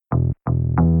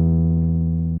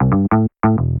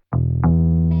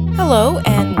Hello,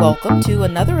 and welcome to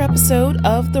another episode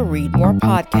of the Read More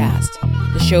Podcast,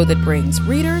 the show that brings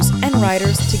readers and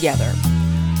writers together.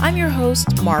 I'm your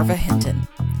host, Marva Hinton.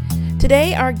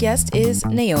 Today, our guest is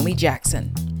Naomi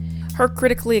Jackson. Her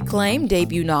critically acclaimed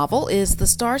debut novel is The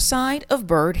Star Side of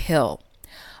Bird Hill.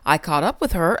 I caught up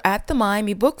with her at the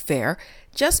Miami Book Fair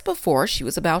just before she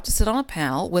was about to sit on a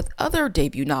panel with other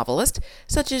debut novelists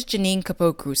such as Janine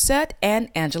Capot-Crusett and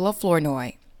Angela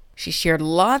Flournoy. She shared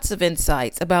lots of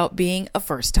insights about being a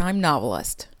first-time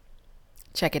novelist.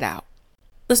 Check it out.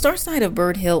 The Star Side of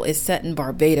Bird Hill is set in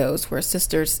Barbados, where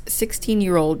sisters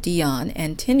 16-year-old Dion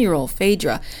and 10-year-old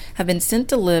Phaedra have been sent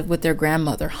to live with their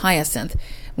grandmother, Hyacinth,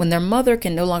 when their mother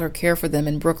can no longer care for them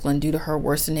in Brooklyn due to her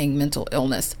worsening mental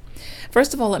illness.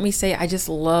 First of all, let me say I just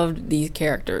loved these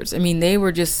characters. I mean, they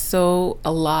were just so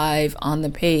alive on the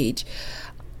page.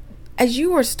 As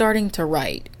you were starting to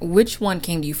write, which one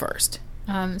came to you first?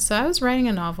 So I was writing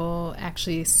a novel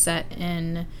actually set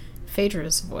in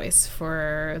Phaedra's voice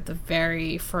for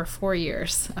 4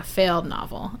 years, a failed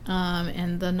novel.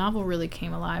 And the novel really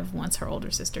came alive once her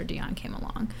older sister Dion came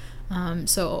along.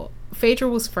 So Phaedra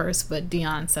was first, but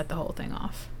Dion set the whole thing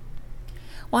off.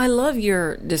 Well, I love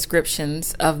your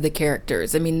descriptions of the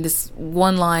characters. I mean, this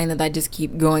one line that I just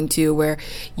keep going to where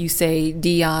you say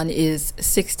Dion is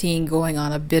 16 going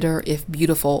on a bitter, if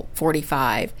beautiful,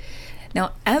 45.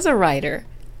 Now, as a writer,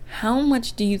 how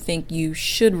much do you think you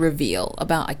should reveal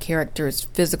about a character's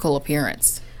physical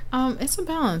appearance? It's a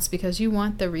balance because you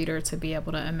want the reader to be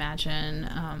able to imagine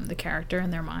the character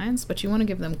in their minds, but you want to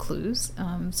give them clues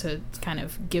to kind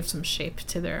of give some shape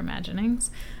to their imaginings.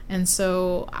 And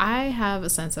so I have a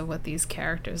sense of what these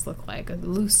characters look like, a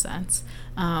loose sense,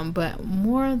 but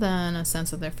more than a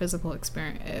sense of their physical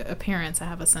appearance, I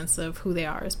have a sense of who they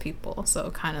are as people.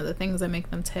 So kind of the things that make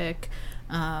them tick,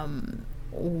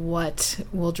 what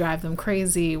will drive them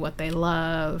crazy, what they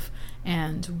love,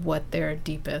 and what their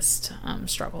deepest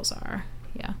struggles are.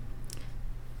 Yeah.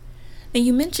 Now,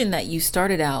 you mentioned that you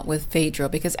started out with Phaedra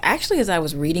because actually as I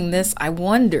was reading this, I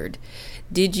wondered,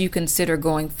 did you consider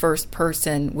going first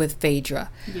person with Phaedra?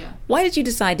 Yeah. Why did you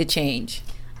decide to change?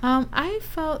 I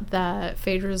felt that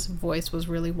Phaedra's voice was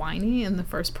really whiny in the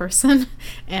first person,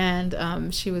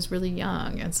 and she was really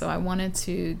young, and so I wanted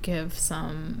to give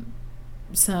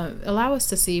allow us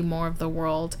to see more of the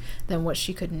world than what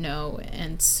she could know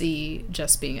and see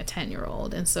just being a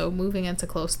 10-year-old. And so moving into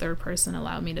close third person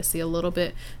allowed me to see a little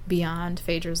bit beyond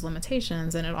Phaedra's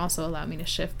limitations, and it also allowed me to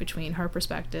shift between her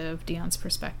perspective, Dion's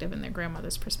perspective, and their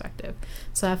grandmother's perspective.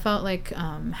 So I felt like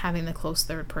having the close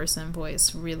third person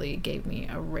voice really gave me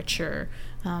a richer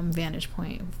vantage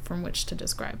point from which to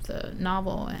describe the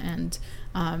novel, and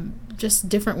just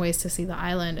different ways to see the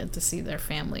island and to see their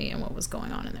family and what was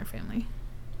going on in their family.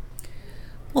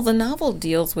 Well, the novel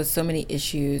deals with so many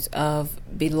issues of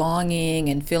belonging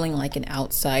and feeling like an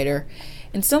outsider.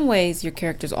 In some ways, your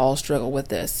characters all struggle with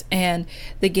this. And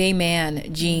the gay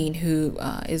man, Gene, who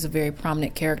is a very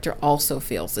prominent character, also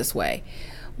feels this way.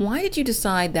 Why did you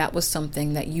decide that was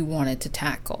something that you wanted to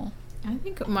tackle? I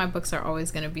think my books are always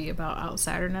going to be about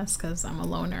outsiderness because I'm a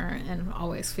loner and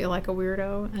always feel like a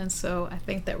weirdo. And so I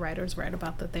think that writers write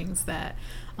about the things that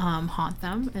haunt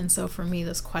them. And so for me,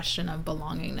 this question of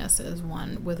belongingness is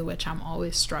one with which I'm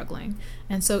always struggling.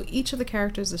 And so each of the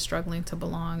characters is struggling to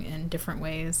belong in different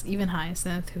ways. Even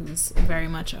Hyacinth, who's very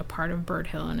much a part of Bird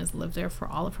Hill and has lived there for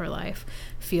all of her life,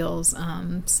 feels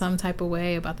some type of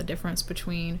way about the difference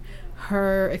between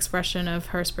her expression of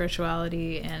her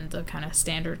spirituality and the kind of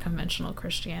standard conventional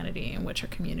Christianity in which her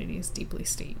community is deeply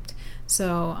steeped.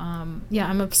 So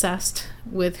I'm obsessed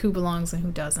with who belongs and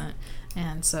who doesn't.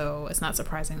 And so it's not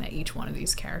surprising that each one of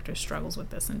these characters struggles with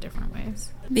this in different ways.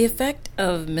 The effect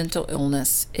of mental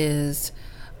illness is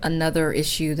another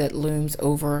issue that looms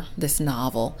over this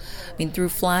novel. I mean, through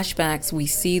flashbacks, we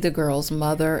see the girl's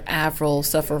mother, Avril,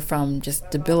 suffer from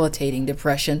just debilitating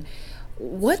depression.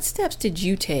 What steps did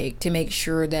you take to make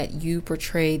sure that you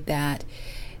portrayed that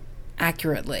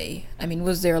accurately? I mean,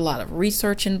 was there a lot of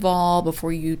research involved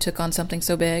before you took on something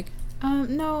so big?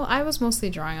 No, I was mostly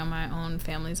drawing on my own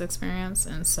family's experience,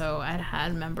 and so I'd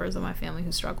had members of my family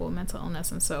who struggle with mental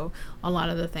illness, and so a lot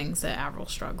of the things that Avril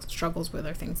struggles with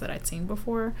are things that I'd seen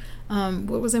before.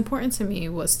 What was important to me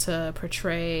was to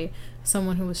portray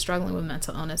someone who was struggling with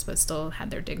mental illness but still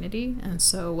had their dignity, and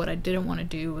so what I didn't want to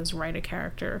do was write a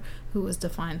character who was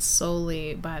defined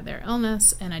solely by their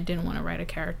illness, and I didn't want to write a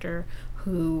character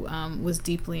who was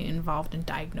deeply involved in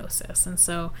diagnosis. And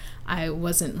so I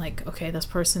wasn't like, okay, this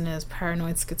person is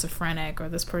paranoid schizophrenic or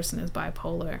this person is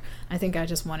bipolar. I think I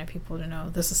just wanted people to know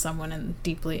this is someone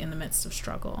deeply in the midst of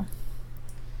struggle.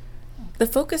 the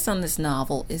focus on this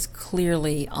novel is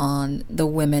clearly on the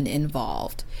women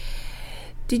involved.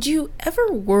 Did you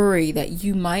ever worry that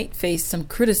you might face some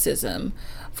criticism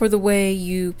for the way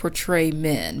you portray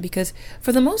men? Because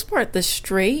for the most part, the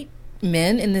straight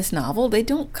men in this novel, they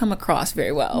don't come across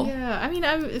very well. Yeah, I mean,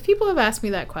 if people have asked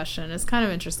me that question, it's kind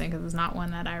of interesting because it's not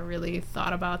one that I really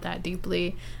thought about that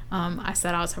deeply. I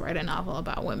set out to write a novel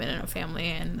about women in a family,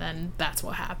 and then that's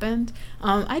what happened.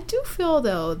 I do feel,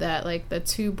 though, that like the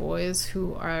two boys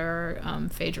who are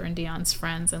Phaedra and Dion's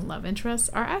friends and love interests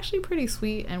are actually pretty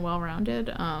sweet and well-rounded.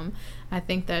 I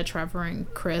think that Trevor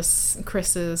and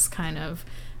Chris's kind of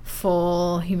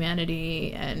full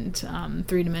humanity and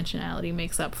three-dimensionality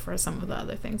makes up for some of the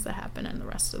other things that happen in the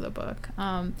rest of the book.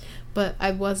 But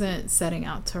I wasn't setting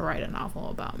out to write a novel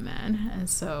about men, and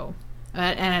so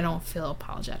and I don't feel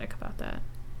apologetic about that.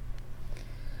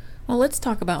 Well, let's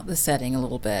talk about the setting a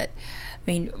little bit. I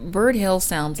mean, Bird Hill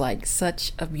sounds like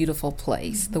such a beautiful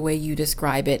place, the way you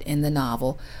describe it in the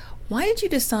novel. Why did you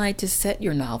decide to set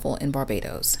your novel in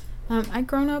Barbados? I'd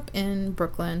grown up in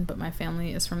Brooklyn, but my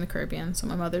family is from the Caribbean. So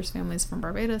my mother's family is from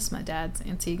Barbados, my dad's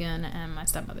Antiguan, and my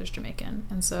stepmother's Jamaican.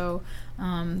 And so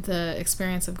the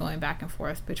experience of going back and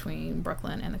forth between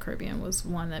Brooklyn and the Caribbean was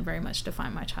one that very much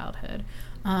defined my childhood.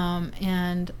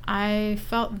 And I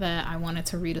felt that I wanted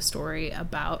to read a story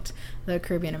about the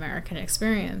Caribbean American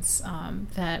experience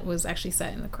that was actually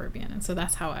set in the Caribbean. And so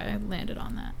that's how I landed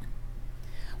on that.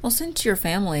 Well, since your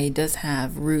family does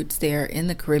have roots there in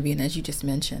the Caribbean, as you just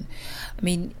mentioned, I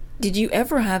mean, did you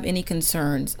ever have any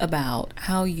concerns about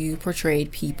how you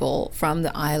portrayed people from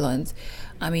the islands?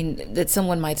 I mean, that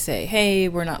someone might say, hey,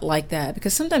 we're not like that.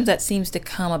 Because sometimes that seems to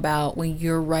come about when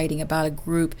you're writing about a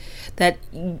group that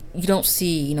you don't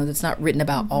see, that's not written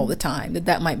about all the time,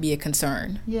 that might be a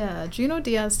concern. Yeah, Junot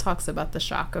Diaz talks about the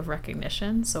shock of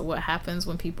recognition. So what happens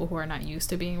when people who are not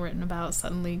used to being written about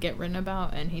suddenly get written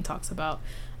about? And he talks about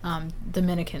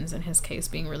Dominicans, in his case,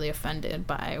 being really offended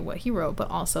by what he wrote, but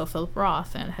also Philip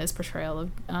Roth and his portrayal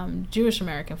of Jewish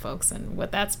American folks and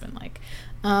what that's been like.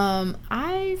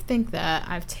 I think that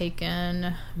I've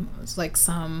taken like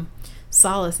some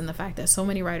solace in the fact that so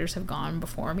many writers have gone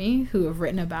before me who have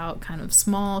written about kind of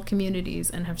small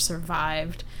communities and have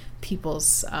survived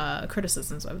people's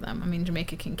criticisms of them. I mean,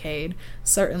 Jamaica Kincaid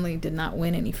certainly did not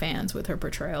win any fans with her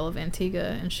portrayal of Antigua,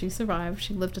 and she survived.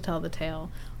 She lived to tell the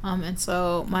tale. And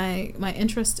so my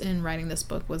interest in writing this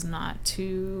book was not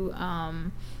to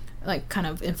like kind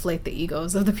of inflate the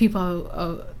egos of the people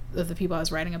I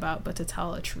was writing about, but to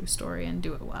tell a true story and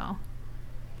do it well.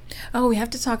 Oh, we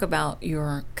have to talk about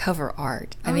your cover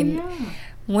art. I mean,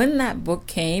 when that book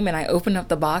came and I opened up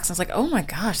the box, I was like, oh my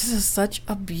gosh, this is such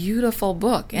a beautiful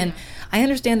book. And I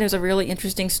understand there's a really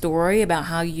interesting story about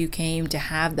how you came to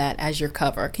have that as your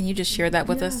cover. Can you just share that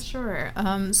with us? Sure.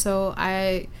 So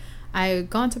I had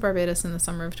gone to Barbados in the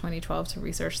summer of 2012 to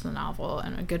research the novel,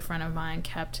 and a good friend of mine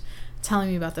kept telling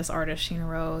me about this artist, Sheena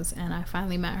Rose, and I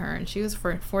finally met her, and she was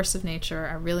a force of nature.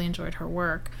 I really enjoyed her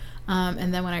work.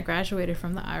 And then when I graduated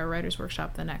from the Iowa Writers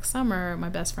Workshop the next summer, my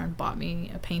best friend bought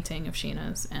me a painting of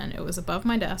Sheena's, and it was above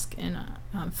my desk in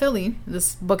Philly.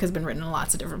 This book has been written in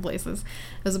lots of different places.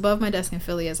 It was above my desk in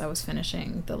Philly as I was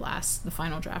finishing the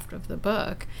final draft of the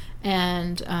book.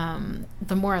 And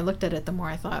the more I looked at it, the more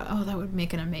I thought, oh, that would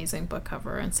make an amazing book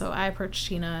cover. And so I approached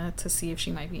Sheena to see if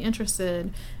she might be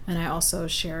interested, and I also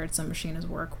shared some of Sheena's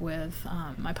work with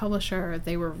my publisher.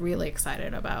 They were really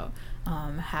excited about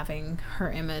having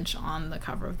her image on the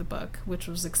cover of the book, which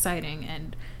was exciting,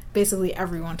 and basically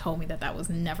everyone told me that was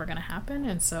never going to happen,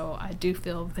 and so I do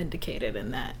feel vindicated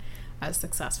in that I was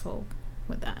successful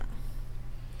with that.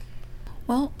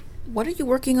 Well, what are you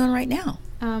working on right now?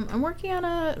 I'm working on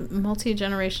a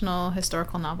multi-generational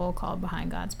historical novel called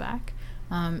Behind God's Back.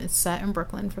 It's set in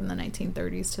Brooklyn from the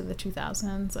 1930s to the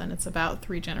 2000s, and it's about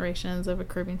 3 generations of a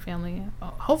Caribbean family.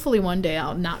 Hopefully one day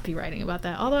I'll not be writing about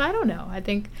that, although I don't know. I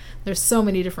think there's so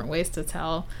many different ways to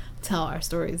tell our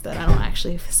stories that I don't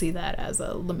actually see that as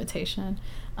a limitation.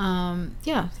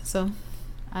 So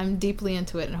I'm deeply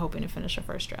into it and hoping to finish a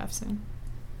first draft soon.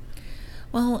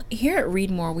 Well, here at Read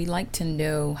More, we like to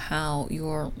know how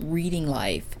your reading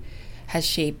life has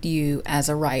shaped you as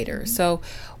a writer. So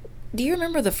do you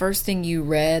remember the first thing you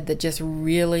read that just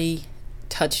really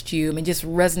touched you? I mean, just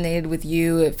resonated with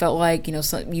you? It felt like,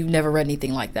 you've never read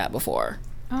anything like that before.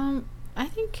 I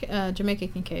think Jamaica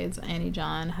Kincaid's Annie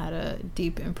John had a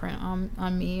deep imprint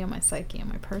on me, on my psyche, and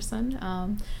my person.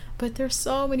 But there's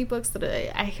so many books that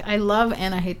I love,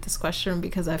 and I hate this question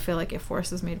because I feel like it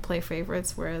forces me to play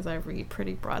favorites, whereas I read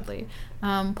pretty broadly.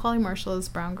 Polly Marshall's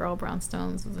Brown Girl,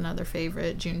 Brownstones is another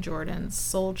favorite. June Jordan's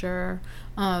Soldier.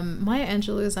 Maya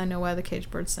Angelou's I Know Why the Caged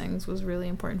Bird Sings was really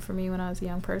important for me when I was a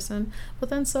young person. But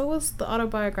then so was the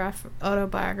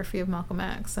autobiography of Malcolm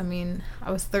X. I mean,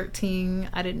 I was 13.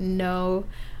 I didn't know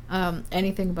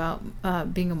anything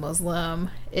about being a Muslim.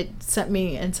 It sent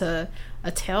me into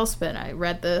a tailspin. I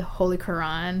read the Holy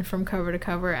Quran from cover to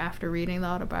cover after reading the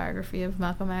autobiography of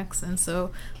Malcolm X, and so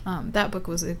that book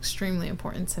was extremely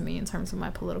important to me in terms of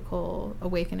my political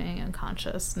awakening and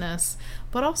consciousness,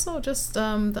 but also just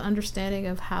the understanding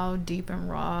of how deep and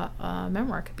raw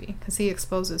memoir could be, because he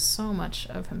exposes so much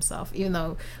of himself, even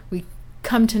though we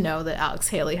come to know that Alex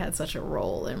Haley had such a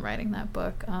role in writing that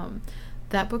book.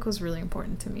 That book was really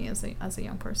important to me as a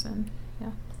young person.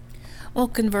 Yeah. Well,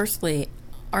 conversely,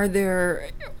 are there,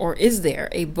 or is there,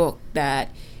 a book that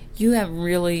you have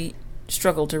really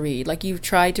struggled to read? Like you've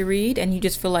tried to read and you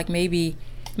just feel like maybe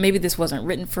this wasn't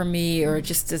written for me, or it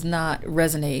just does not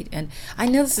resonate. And I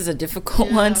know this is a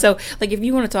difficult one. So like if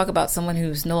you want to talk about someone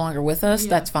who's no longer with us,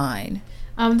 that's fine.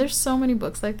 There's so many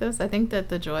books like this. I think that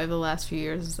the joy of the last few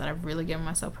years is that I've really given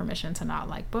myself permission to not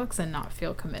like books and not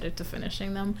feel committed to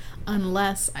finishing them,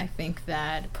 unless I think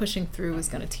that pushing through is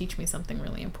going to teach me something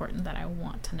really important that I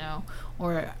want to know,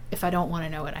 or if I don't want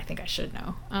to know it, I think I should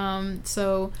know.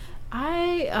 So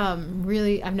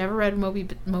I've never read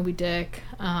Moby Dick,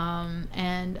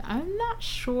 and I'm not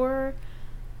sure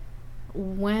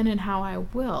when and how I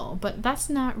will, but that's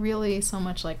not really so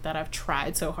much like that I've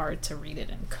tried so hard to read it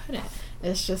and couldn't.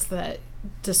 It's just that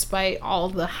despite all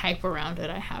the hype around it,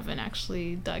 I haven't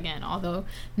actually dug in. Although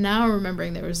now I'm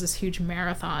remembering there was this huge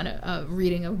marathon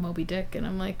reading of Moby Dick, and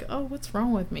I'm like, oh, what's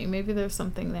wrong with me? Maybe there's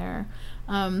something there.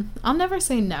 I'll never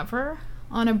say never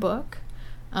on a book,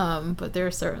 but there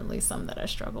are certainly some that I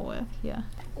struggle with. Yeah.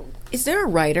 Is there a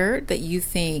writer that you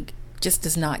think just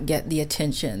does not get the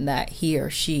attention that he or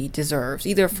she deserves,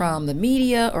 either from the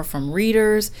media or from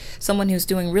readers, someone who's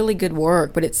doing really good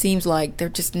work, but it seems like they're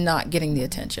just not getting the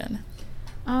attention?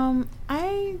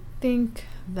 I think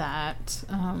that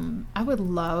I would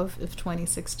love if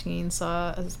 2016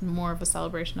 saw as more of a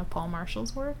celebration of Paul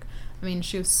Marshall's work. I mean,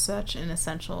 she was such an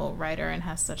essential writer and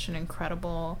has such an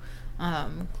incredible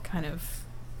kind of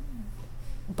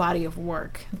body of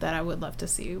work that I would love to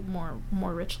see more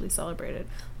richly celebrated.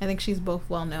 I think she's both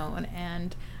well known,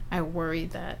 and I worry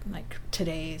that like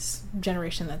today's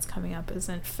generation that's coming up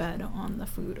isn't fed on the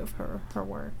food of her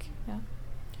work. Yeah.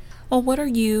 Well, what are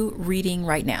you reading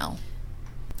right now?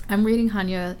 I'm reading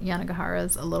Hanya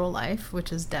Yanagihara's A Little Life,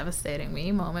 which is devastating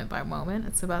me moment by moment.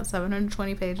 It's about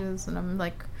 720 pages, and I'm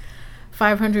like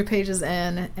 500 pages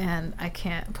in, and I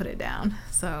can't put it down.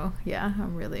 So yeah,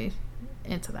 I'm really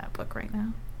into that book right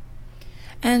now.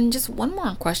 And just one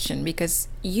more question, because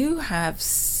you have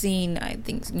seen, I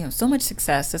think, so much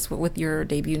success with your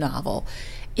debut novel.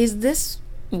 Is this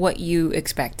what you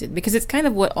expected? Because it's kind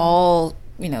of what all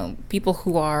people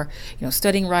who are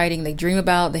studying writing, they dream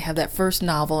about. They have that first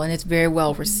novel and it's very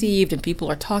well received and people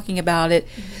are talking about it.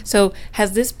 So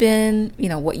has this been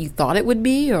what you thought it would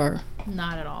be, or?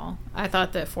 Not at all. I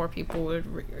thought that 4 people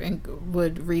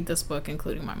would read this book,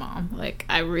 including my mom. Like,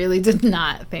 I really did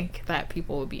not think that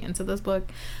people would be into this book.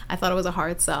 I thought it was a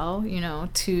hard sell,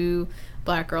 2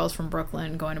 Black girls from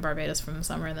Brooklyn going to Barbados from the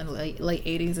summer in the late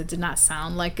 80s. It did not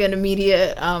sound like an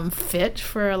immediate fit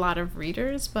for a lot of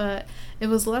readers, but it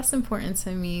was less important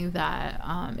to me that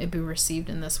it be received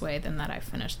in this way than that I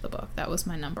finished the book. That was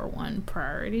my number one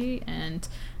priority, and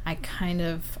I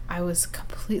was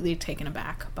completely taken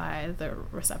aback by the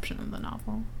reception of the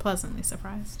novel. Pleasantly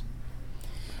surprised.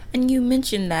 And you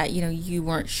mentioned that, you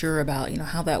weren't sure about,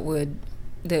 how that would,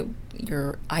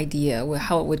 your idea,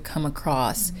 how it would come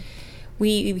across. Mm-hmm.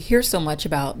 We hear so much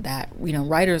about that,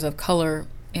 writers of color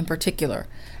in particular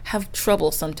have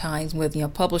trouble sometimes with,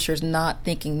 publishers not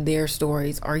thinking their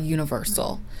stories are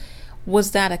universal. Mm-hmm. Was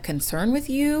that a concern with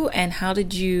you? And how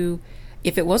did you,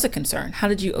 if it was a concern, how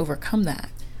did you overcome that?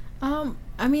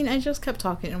 I just kept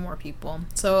talking to more people.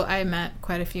 So I met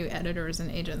quite a few editors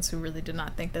and agents who really did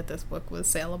not think that this book was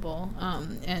saleable,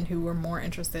 and who were more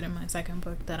interested in my second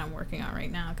book that I'm working on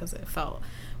right now because it felt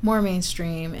more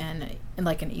mainstream and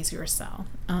like an easier sell.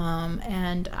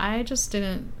 And I just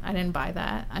didn't buy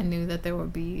that. I knew that there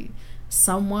would be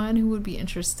someone who would be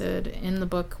interested in the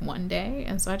book one day,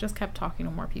 and so I just kept talking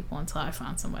to more people until I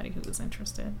found somebody who was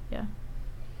interested. Yeah.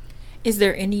 Is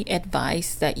there any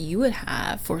advice that you would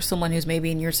have for someone who's maybe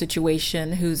in your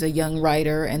situation, who's a young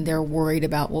writer, and they're worried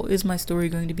about, well, is my story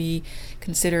going to be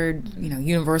considered,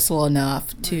 universal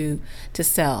enough to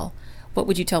sell? what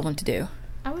would you tell them to do?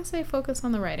 I would say focus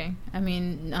on the writing. I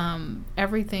mean,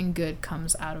 everything good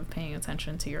comes out of paying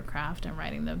attention to your craft and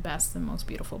writing the best and most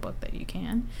beautiful book that you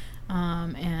can.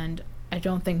 And I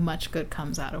don't think much good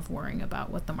comes out of worrying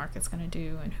about what the market's going to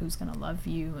do and who's going to love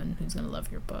you and who's going to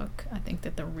love your book. I think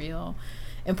that the real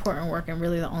important work and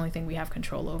really the only thing we have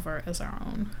control over is our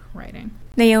own writing.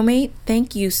 Naomi,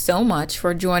 thank you so much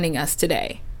for joining us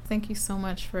today. Thank you so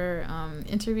much for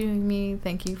interviewing me.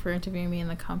 Thank you for interviewing me in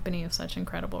the company of such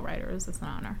incredible writers. It's an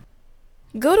honor.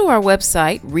 Go to our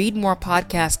website,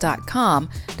 readmorepodcast.com,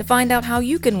 to find out how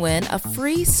you can win a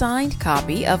free signed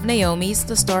copy of Naomi's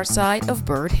The Start Side of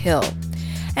Bird Hill.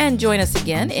 And join us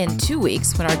again in 2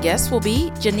 weeks when our guest will be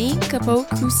Janine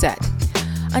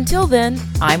Capote-Crusette. Until then,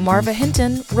 I'm Marva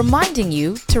Hinton, reminding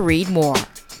you to read more.